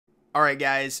Alright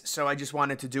guys, so I just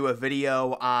wanted to do a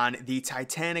video on the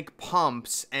Titanic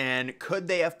pumps and could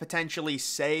they have potentially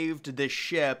saved the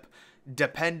ship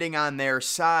depending on their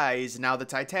size. Now the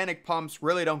Titanic pumps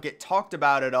really don't get talked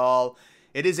about at all.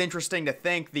 It is interesting to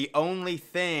think the only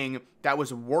thing that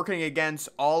was working against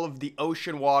all of the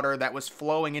ocean water that was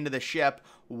flowing into the ship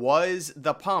was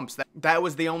the pumps. That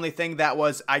was the only thing that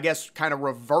was, I guess, kind of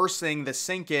reversing the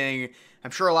sinking.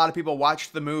 I'm sure a lot of people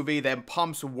watched the movie. The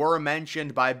pumps were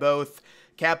mentioned by both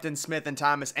Captain Smith and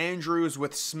Thomas Andrews,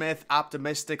 with Smith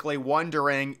optimistically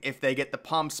wondering if they get the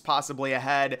pumps possibly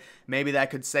ahead, maybe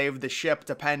that could save the ship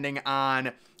depending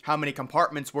on how many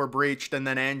compartments were breached, and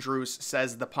then Andrews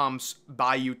says the pumps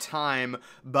buy you time,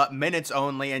 but minutes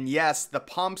only. And yes, the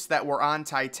pumps that were on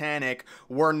Titanic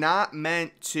were not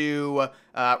meant to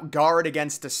guard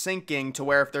against a sinking to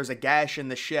where if there's a gash in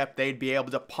the ship, they'd be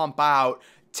able to pump out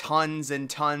tons and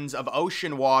tons of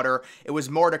ocean water. It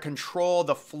was more to control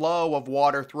the flow of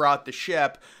water throughout the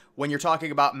ship. When you're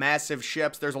talking about massive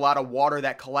ships, there's a lot of water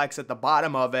that collects at the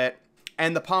bottom of it,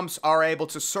 and the pumps are able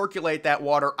to circulate that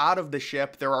water out of the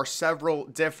ship. There are several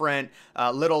different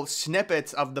little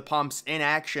snippets of the pumps in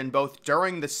action, both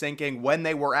during the sinking when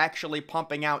they were actually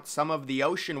pumping out some of the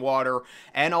ocean water,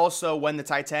 and also when the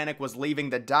Titanic was leaving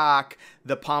the dock,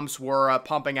 the pumps were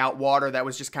pumping out water that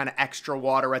was just kind of extra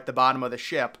water at the bottom of the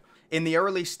ship. In the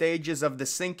early stages of the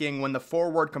sinking, when the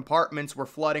forward compartments were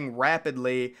flooding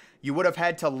rapidly, you would have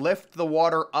had to lift the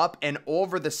water up and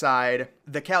over the side.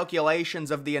 The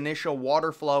calculations of the initial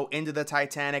water flow into the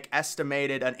Titanic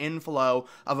estimated an inflow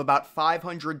of about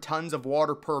 500 tons of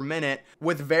water per minute,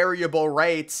 with variable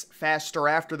rates, faster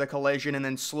after the collision and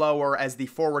then slower as the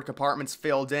forward compartments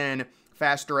filled in,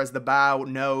 faster as the bow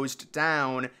nosed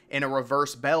down in a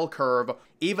reverse bell curve.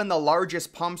 Even the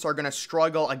largest pumps are going to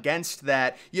struggle against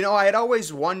that. You know, I'd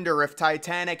always wonder if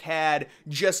Titanic had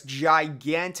just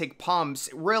gigantic pumps.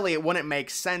 Really, it wouldn't make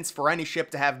sense for any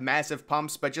ship to have massive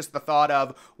pumps, but just the thought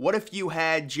of, what if you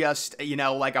had just, you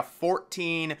know, like a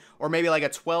 14 or maybe like a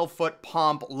 12-foot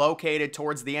pump located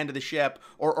towards the end of the ship,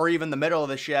 or even the middle of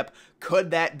the ship?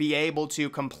 Could that be able to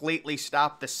completely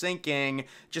stop the sinking?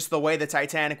 Just the way the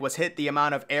Titanic was hit, the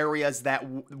amount of areas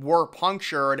that were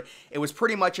punctured, it was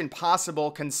pretty much impossible,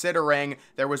 considering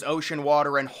there was ocean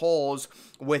water and holes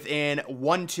within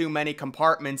one too many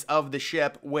compartments of the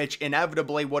ship, which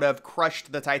inevitably would have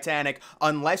crushed the Titanic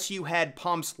unless you had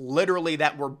pumps literally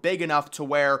that were big enough to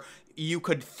where you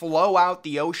could flow out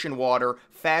the ocean water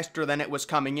faster than it was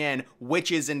coming in, which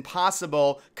is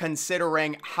impossible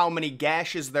considering how many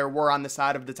gashes there were on the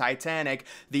side of the Titanic.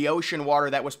 The ocean water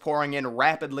that was pouring in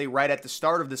rapidly right at the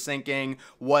start of the sinking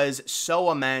was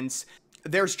so immense.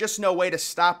 There's just no way to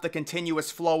stop the continuous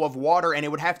flow of water, and it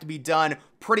would have to be done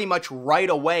pretty much right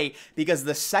away, because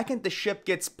the second the ship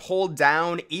gets pulled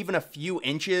down even a few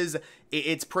inches,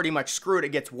 it's pretty much screwed. It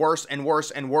gets worse and worse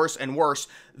and worse and worse.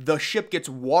 The ship gets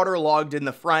waterlogged in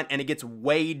the front and it gets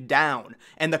weighed down,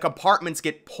 and the compartments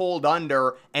get pulled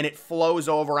under and it flows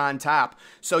over on top.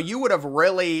 So you would have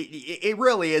it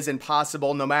really is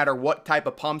impossible no matter what type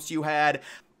of pumps you had.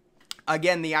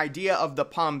 Again, the idea of the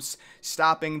pumps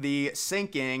stopping the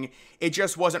sinking, it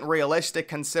just wasn't realistic,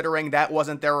 considering that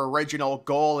wasn't their original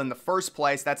goal in the first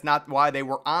place. That's not why they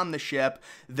were on the ship.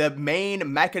 The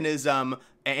main mechanism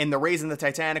and the reason the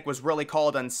Titanic was really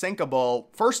called unsinkable,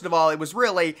 first of all, it was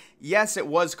really, yes, it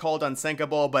was called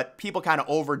unsinkable, but people kind of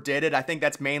overdid it. I think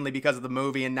that's mainly because of the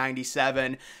movie in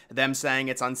 '97, them saying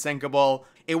it's unsinkable.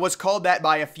 It was called that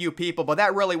by a few people, but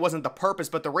that really wasn't the purpose.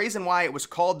 But the reason why it was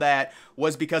called that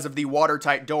was because of the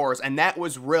watertight doors, and that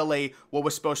was really what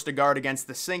was supposed to guard against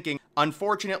the sinking.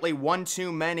 Unfortunately, one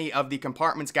too many of the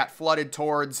compartments got flooded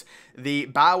towards the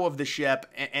bow of the ship,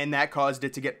 and that caused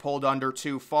it to get pulled under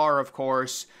too far, of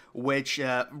course, which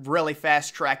really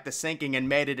fast-tracked the sinking and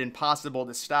made it impossible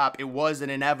to stop. It was an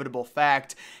inevitable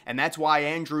fact, and that's why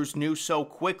Andrews knew so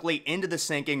quickly into the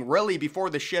sinking, really before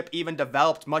the ship even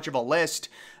developed much of a list.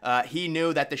 He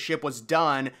knew that the ship was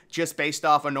done just based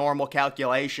off of normal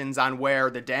calculations on where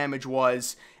the damage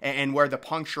was and where the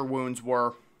puncture wounds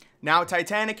were. Now,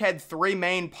 Titanic had 3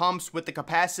 main pumps with the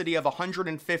capacity of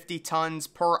 150 tons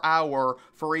per hour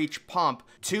for each pump.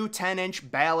 2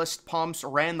 10-inch ballast pumps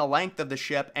ran the length of the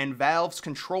ship, and valves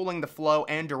controlling the flow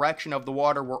and direction of the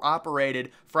water were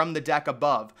operated from the deck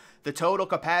above. The total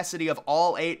capacity of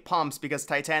all 8 pumps, because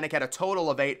Titanic had a total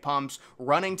of 8 pumps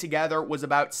running together, was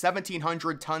about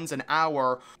 1,700 tons an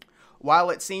hour,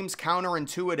 While it seems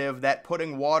counterintuitive that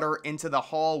putting water into the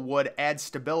hull would add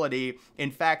stability, in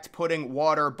fact, putting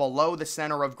water below the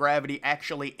center of gravity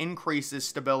actually increases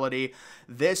stability.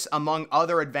 This, among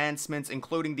other advancements,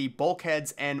 including the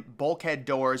bulkheads and bulkhead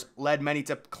doors, led many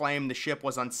to claim the ship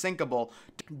was unsinkable.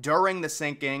 During the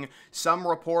sinking, some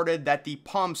reported that the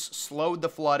pumps slowed the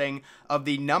flooding of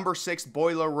the number 6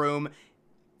 boiler room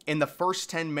in the first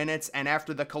 10 minutes and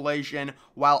after the collision,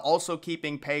 while also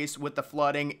keeping pace with the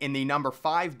flooding in the number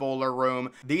 5 boiler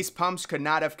room. These pumps could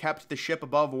not have kept the ship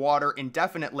above water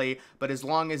indefinitely, but as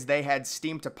long as they had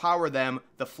steam to power them,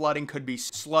 the flooding could be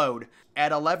slowed.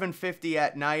 At 11:50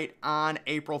 at night on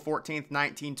April 14th,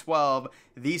 1912,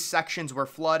 these sections were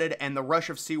flooded and the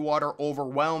rush of seawater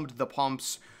overwhelmed the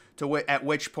pumps, at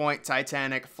which point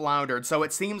Titanic floundered. So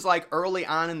it seems like early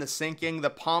on in the sinking, the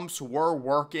pumps were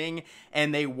working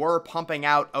and they were pumping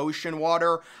out ocean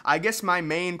water. I guess my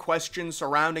main question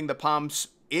surrounding the pumps,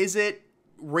 is it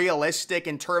realistic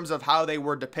in terms of how they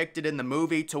were depicted in the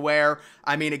movie, to where,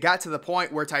 I mean, it got to the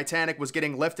point where Titanic was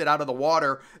getting lifted out of the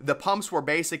water, the pumps were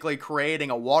basically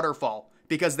creating a waterfall,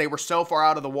 because they were so far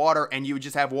out of the water and you would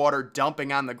just have water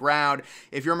dumping on the ground.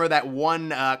 If you remember that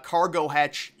one cargo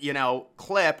hatch,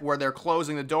 clip where they're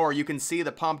closing the door, you can see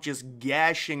the pump just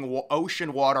gashing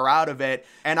ocean water out of it.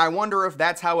 And I wonder if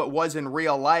that's how it was in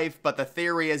real life, but the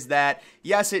theory is that,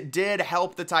 yes, it did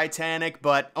help the Titanic,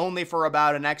 but only for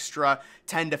about an extra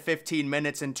 10 to 15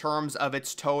 minutes in terms of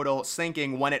its total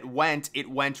sinking. When it went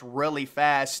really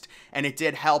fast, and it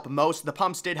did help the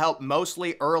pumps did help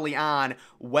mostly early on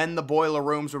when the boiler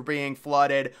rooms were being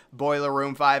flooded, boiler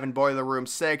room 5 and boiler room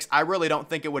 6. I really don't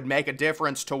think it would make a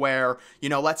difference to where,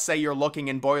 let's say you're looking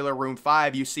in boiler room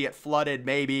 5, you see it flooded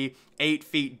maybe 8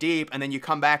 feet deep, and then you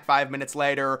come back 5 minutes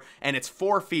later and it's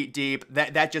 4 feet deep.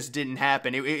 That just didn't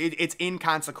happen. It's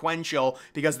inconsequential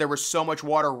because there was so much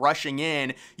water rushing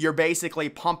in. You're basically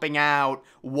pumping out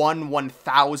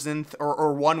 1/1000th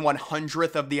or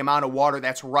 1/100th of the amount of water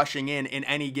that's rushing in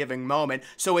any given moment.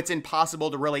 So it's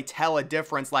impossible to really tell a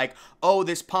difference like, oh,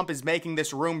 this pump is making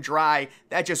this room dry.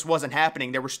 That just wasn't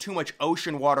happening. There was too much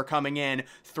ocean water coming in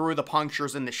through the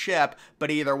punctures in the ship. But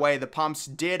either way, the pumps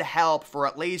did help for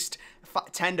at least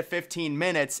 10 to 15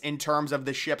 minutes in terms of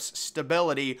the ship's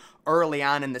stability early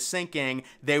on in the sinking.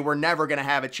 They were never going to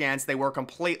have a chance. They were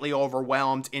completely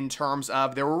overwhelmed in terms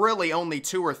of, there were really only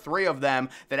 2 or 3 of them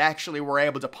that actually were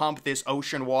able to pump this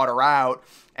ocean water out.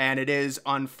 And it is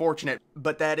unfortunate,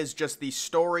 but that is just the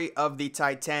story of the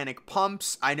Titanic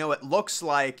pumps. I know it looks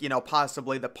like,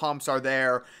 possibly the pumps are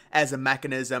there as a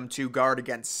mechanism to guard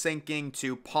against sinking,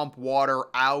 to pump water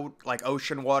out, like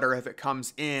ocean water if it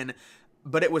comes in,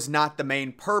 but it was not the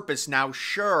main purpose. Now,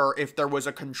 sure, if there was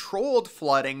a controlled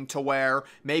flooding to where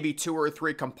maybe 2 or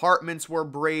 3 compartments were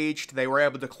breached, they were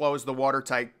able to close the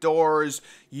watertight doors,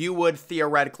 you would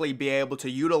theoretically be able to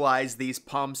utilize these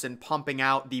pumps in pumping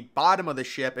out the bottom of the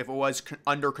ship if it was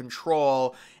under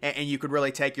control, and you could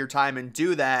really take your time and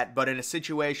do that. But in a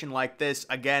situation like this,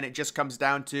 again, it just comes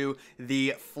down to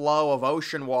the flow of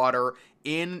ocean water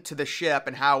into the ship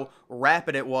and how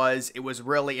rapid it was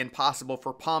really impossible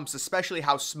for pumps, especially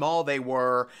how small they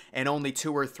were, and only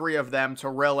 2 or 3 of them to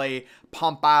really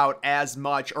pump out as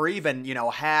much, or even,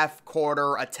 half,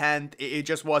 quarter, a tenth. It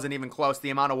just wasn't even close. The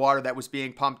amount of water that was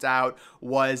being pumped out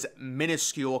was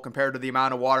minuscule compared to the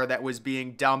amount of water that was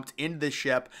being dumped into the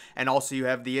ship. And also you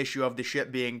have the issue of the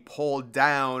ship being pulled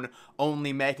down,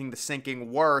 only making the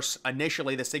sinking worse.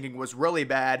 Initially, the sinking was really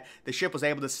bad. The ship was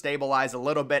able to stabilize a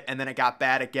little bit, and then it got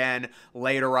bad again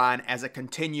later on as it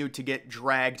continued to get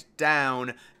dragged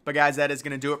down. But guys, that is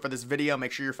going to do it for this video.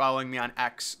 Make sure you're following me on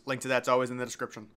X. Link to that's always in the description.